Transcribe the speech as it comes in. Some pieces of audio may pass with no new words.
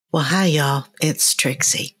Well, hi, y'all. It's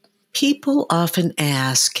Trixie. People often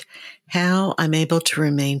ask how I'm able to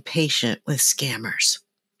remain patient with scammers.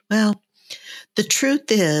 Well, the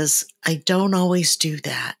truth is, I don't always do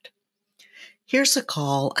that. Here's a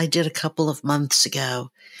call I did a couple of months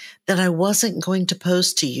ago that I wasn't going to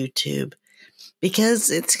post to YouTube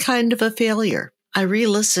because it's kind of a failure. I re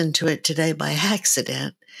listened to it today by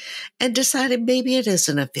accident and decided maybe it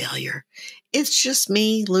isn't a failure. It's just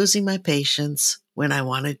me losing my patience when I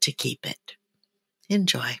wanted to keep it.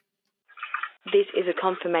 Enjoy. This is a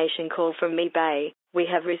confirmation call from eBay. We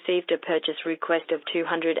have received a purchase request of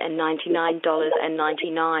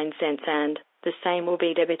 $299.99 and the same will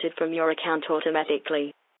be debited from your account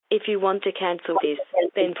automatically. If you want to cancel this,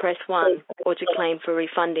 then press 1 or to claim for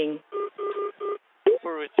refunding.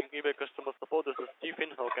 For reaching eBay customer support, this is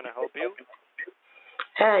Stephen. How can I help you?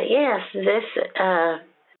 Yes, this,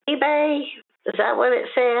 eBay, is that what it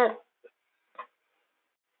said?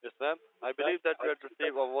 Yes, ma'am. I believe that you had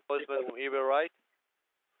received a voicemail from eBay, right?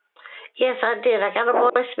 Yes, I did. I got a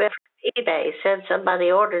voicemail from eBay. Said somebody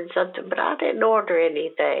ordered something, but I didn't order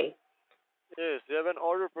anything. Yes, you have an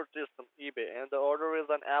order purchased from eBay, and the order is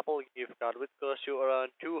an Apple gift card, which costs you around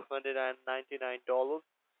 $299.99.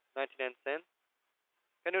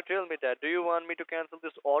 Can you tell me that? Do you want me to cancel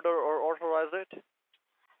this order or authorize it?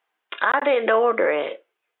 I didn't order it.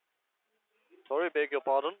 Sorry, beg your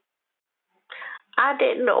pardon? I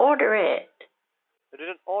didn't order it. You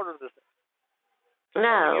didn't order this.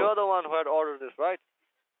 No. You're the one who had ordered this, right?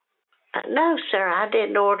 No, sir, I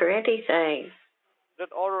didn't order anything.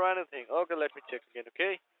 Didn't order anything. Okay, let me check again,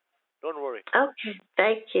 okay? Don't worry. Okay,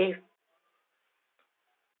 thank you.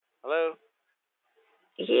 Hello?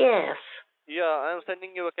 Yes. Yeah, I'm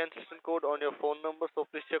sending you a cancellation code on your phone number, so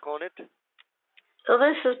please check on it. So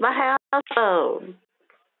this is my house phone.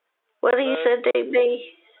 What are you sending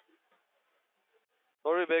me?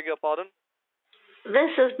 Sorry, beg your pardon?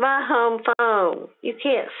 This is my home phone. You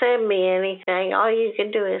can't send me anything. All you can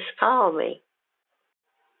do is call me.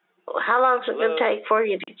 How long is it going to take for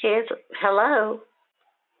you to cancel? Hello?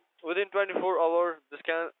 Within 24 hours,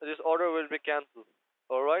 this order will be cancelled.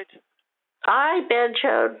 All right? All right,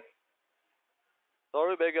 Benchode.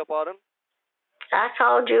 Sorry, beg your pardon? I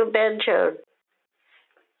called you Benchode.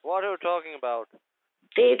 What are you talking about?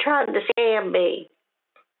 You tried to scam me.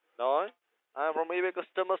 No, I'm from eBay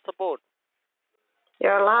customer support.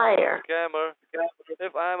 You're a liar. Scammer.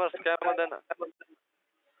 If I am a scammer, then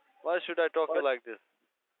why should I talk to you like this?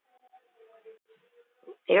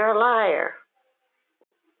 You're a liar.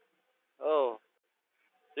 Oh,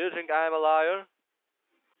 do you think I am a liar?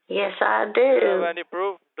 Yes, I do. Do you have any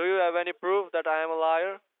proof? Do you have any proof that I am a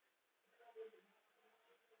liar?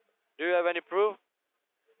 Do you have any proof?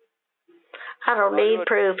 I don't need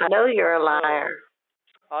proof. I know you're a liar.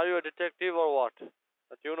 Are you a detective or what?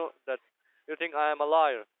 That you know that you think I am a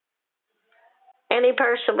liar? Any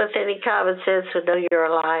person with any common sense would know you're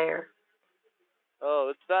a liar. Oh,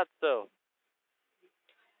 it's that so.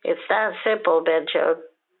 It's that simple, Benchode.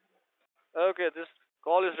 Okay, this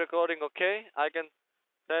call is recording, okay? I can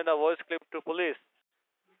send a voice clip to police.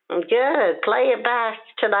 Good. Play it back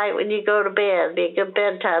tonight when you go to bed. Be a good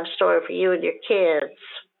bedtime story for you and your kids.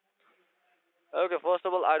 Okay, first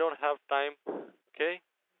of all, I don't have time, okay,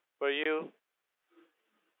 for you.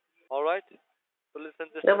 All right? So listen,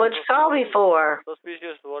 this Then what'd you call me for?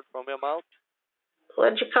 suspicious word from your mouth.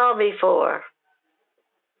 What'd you call me for?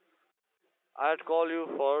 I'd call you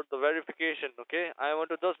for the verification, okay? I want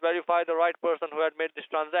to just verify the right person who had made this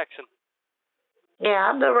transaction. Yeah,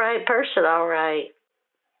 I'm the right person, all right.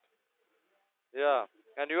 Yeah,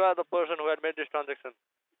 and you are the person who had made this transaction.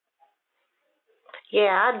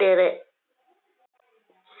 Yeah, I did it.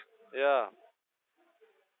 Yeah.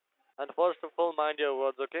 And first of all, mind your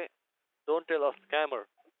words, okay? Don't tell a scammer.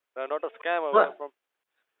 We are not a scammer.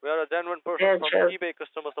 We are a genuine person from eBay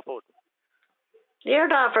customer support. You're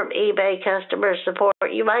not from eBay customer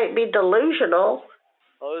support. You might be delusional.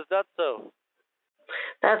 Oh, is that so?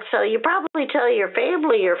 That's so. You probably tell your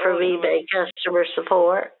family you're from eBay customer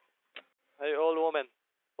support. Hey, old woman.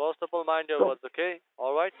 First of all, mind your words, okay?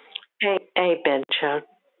 All right? Hey, Benchode.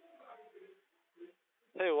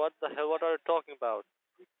 Hey, what the hell? What are you talking about?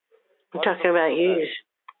 I'm talking about you.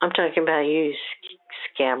 I'm talking about you,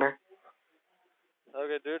 scammer.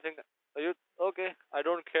 Okay, do you think... Are you... Okay, I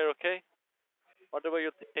don't care, okay? Whatever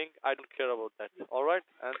you think, I don't care about that. All right?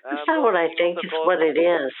 And It's not what I think. It's what it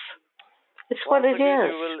is. It's what it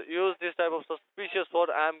is. You will use this type of suspicious word.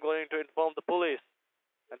 I'm going to inform the police,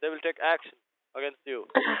 and they will take action against you.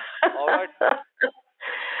 All right?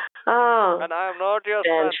 Oh. And I am not your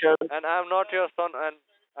son. And I'm not your son. And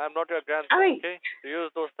I'm not your grandson. Okay? To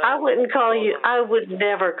use those I wouldn't call you. I would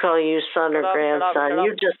never call you son or grandson.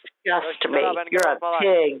 You disgust me. You're a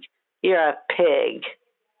pig. You're a pig.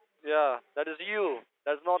 Yeah, that is you.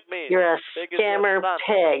 That's not me. You're a scammer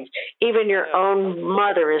pig. Even your own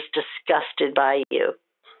mother is disgusted by you.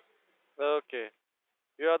 Okay.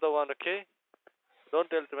 You are the one, okay? Don't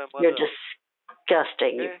tell to my mother. You're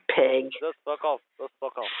disgusting, okay? You pig. Just fuck off. Just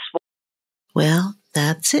fuck off. Well,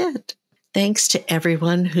 that's it. Thanks to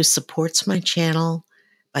everyone who supports my channel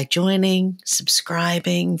by joining,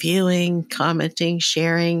 subscribing, viewing, commenting,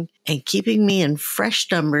 sharing, and keeping me in fresh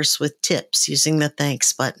numbers with tips using the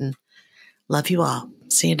thanks button. Love you all.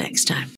 See you next time.